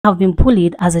have been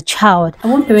bullied as a child. I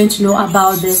want parents to know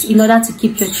about this in order to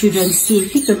keep your children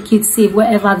safe, keep your kids safe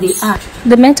wherever they are.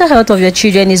 The mental health of your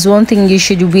children is one thing you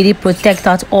should really protect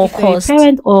at all costs. If you're a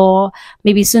parent or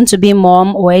maybe soon to be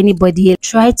mom or anybody,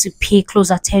 try to pay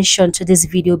close attention to this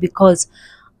video, because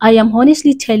I am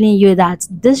honestly telling you that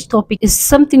this topic is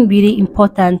something really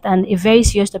important and a very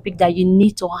serious topic that you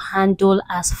need to handle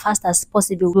as fast as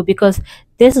possible, because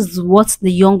this is what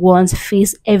the young ones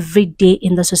face every day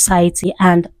in the society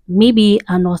and maybe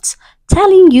are not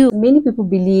telling you. Many people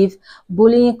believe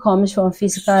bullying comes from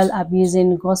physical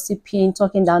abusing, gossiping,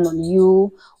 talking down on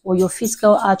you, or your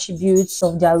physical attributes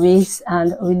of their race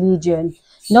and religion.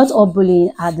 Not all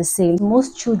bullying are the same.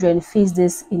 Most children face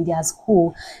this in their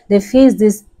school. They face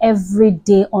this every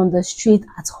day on the street,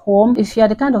 at home. If you are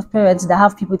the kind of parents that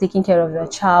have people taking care of your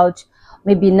child,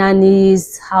 maybe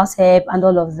nannies, house help, and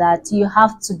all of that, you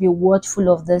have to be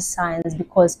watchful of these signs,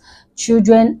 because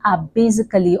children are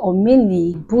basically or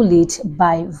mainly bullied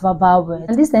by verbal words.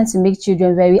 And this tends to make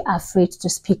children very afraid to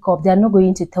speak up. They are not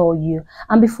going to tell you.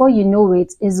 And before you know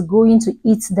it, it's going to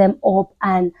eat them up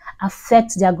and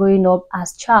affect their growing up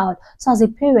as child. So as a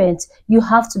parent, you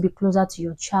have to be closer to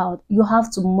your child. You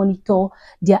have to monitor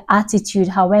their attitude.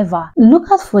 However,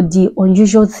 look out for the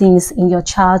unusual things in your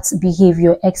child's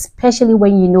behavior, especially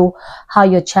when you know how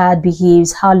your child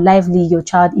behaves, how lively your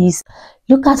child is.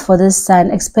 Look out for this sign,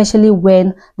 especially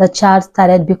when the child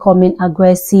started becoming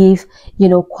aggressive,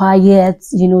 quiet,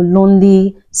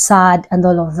 lonely, sad, and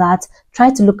all of that.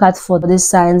 Try to look out for these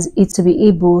signs to be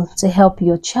able to help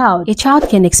your child. A child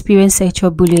can experience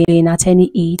sexual bullying at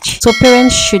any age, so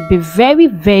parents should be very,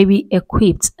 very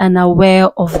equipped and aware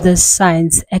of these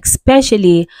signs,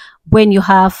 especially when you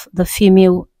have the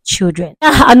female children.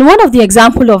 And one of the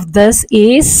examples of this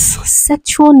is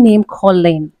sexual name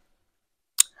calling.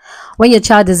 When your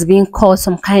child is being called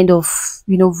some kind of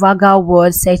vulgar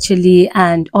words sexually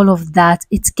and all of that,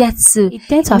 it tends to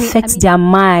affect their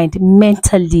mind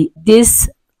mentally. This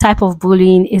type of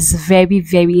bullying is very,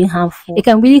 very harmful. It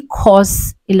can really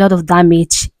cause a lot of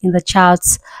damage in the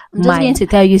child's mind. I'm just going to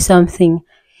tell you something.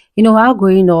 While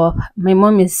growing up, my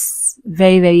mom is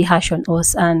very, very harsh on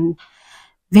us and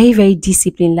very, very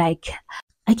disciplined. Like,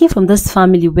 I came from this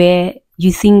family where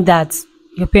you think that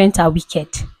your parents are wicked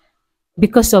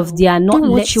because of they are not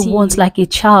what you want, like a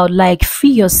child, like free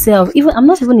yourself. Even I'm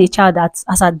not even a child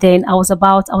as at then. I was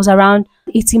around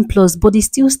 18 plus, but they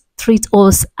still treat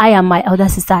us, I and my elder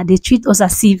sister, they treat us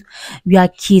as if we are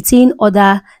kids, seeing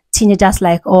other teenagers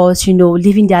like us,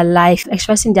 living their life,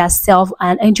 expressing their self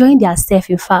and enjoying their self.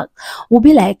 In fact, we'll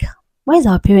be like, why is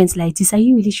our parents like this? Are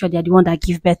you really sure they're the one that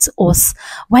give birth to us?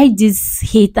 Why this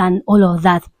hate and all of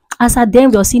that? As at then,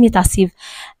 we're seeing it as if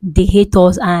they hate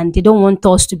us and they don't want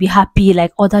us to be happy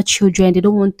like other children. They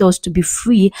don't want us to be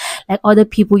free like other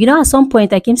people. At some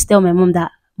point, I came to tell my mom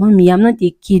that, Mommy, I'm not a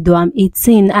kid though, I'm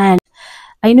 18. And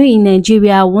I know in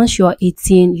Nigeria, once you're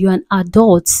 18, you're an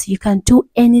adult. You can do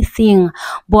anything.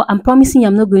 But I'm promising you,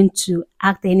 I'm not going to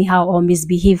act anyhow or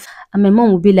misbehave. And my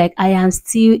mom will be like, I am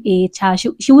still a child.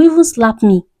 She will even slap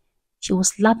me. She will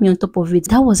slap me on top of it.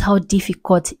 That was how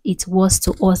difficult it was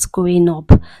to us growing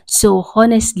up. So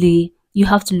honestly, you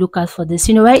have to look out for this.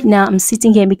 Right now I'm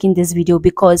sitting here making this video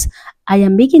because I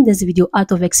am making this video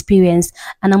out of experience,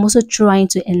 and I'm also trying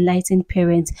to enlighten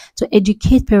parents, to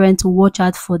educate parents to watch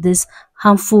out for this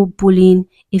harmful bullying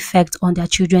effect on their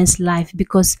children's life,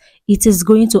 because it is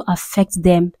going to affect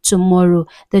them tomorrow.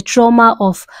 The trauma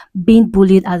of being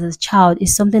bullied as a child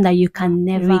is something that you can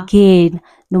never regain,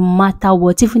 no matter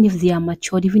what. Even if they are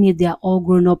matured, even if they are all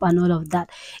grown up and all of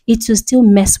that, it will still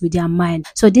mess with their mind.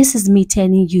 So this is me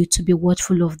telling you to be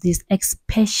watchful of this,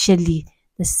 especially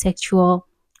the sexual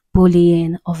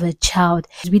bullying of a child.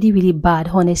 It's really, really bad,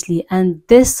 honestly. And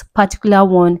this particular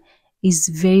one is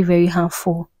very, very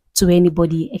harmful to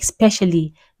anybody,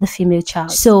 especially the female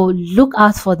child. So look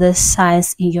out for the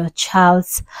signs in your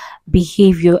child's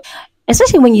behavior,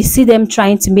 especially when you see them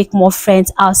trying to make more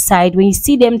friends outside, when you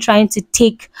see them trying to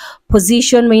take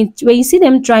position, when you see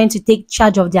them trying to take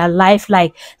charge of their life,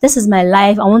 like, this is my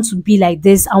life, I want to be like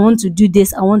this, I want to do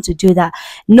this, I want to do that.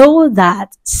 Know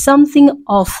that something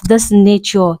of this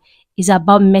nature is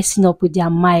about messing up with their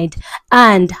mind,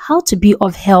 and how to be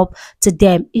of help to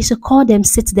them is to call them,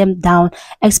 sit them down,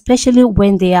 especially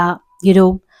when they are,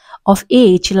 of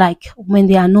age, like when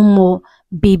they are no more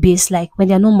babies, like when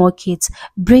they are no more kids.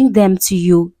 Bring them to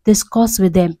you, discuss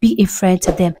with them, be a friend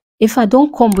to them. If I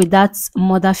don't come with that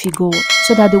mother figure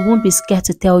so that they won't be scared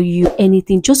to tell you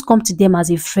anything, just come to them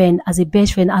as a friend, as a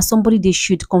best friend, as somebody they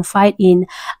should confide in,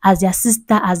 as their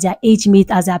sister, as their age mate,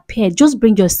 as their peer. Just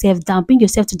bring yourself down, bring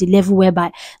yourself to the level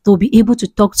whereby they'll be able to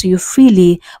talk to you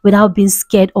freely without being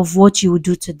scared of what you will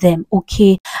do to them,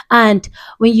 okay? And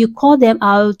when you call them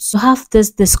out to have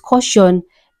this discussion,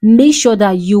 make sure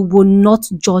that you will not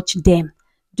judge them.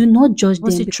 Do not judge them.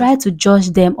 Once you try to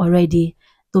judge them already,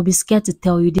 they'll be scared to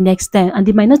tell you the next time, and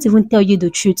they might not even tell you the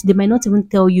truth. They might not even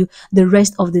tell you the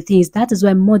rest of the things. That is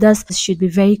why mothers should be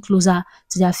very closer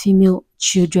to their female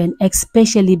children,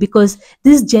 especially because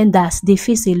these genders, they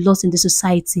face a lot in the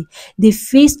society. They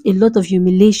face a lot of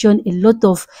humiliation, a lot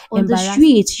of on the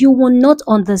street. You will not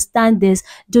understand this.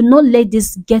 Do not let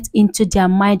this get into their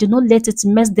mind. Do not let it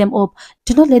mess them up.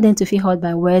 Do not let them to feel hurt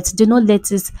by words. Do not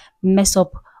let it mess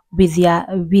up with their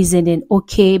reasoning,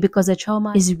 okay? Because the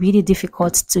trauma is really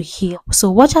difficult to heal. So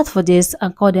watch out for this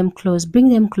and call them close. Bring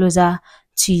them closer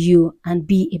to you and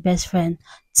be a best friend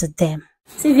to them.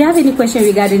 So if you have any question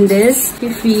regarding this,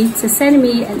 feel free to send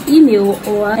me an email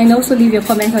and also leave your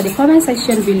comment on the comment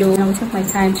section below, and I will take my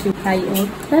time to reply you all.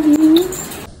 Love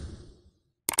you.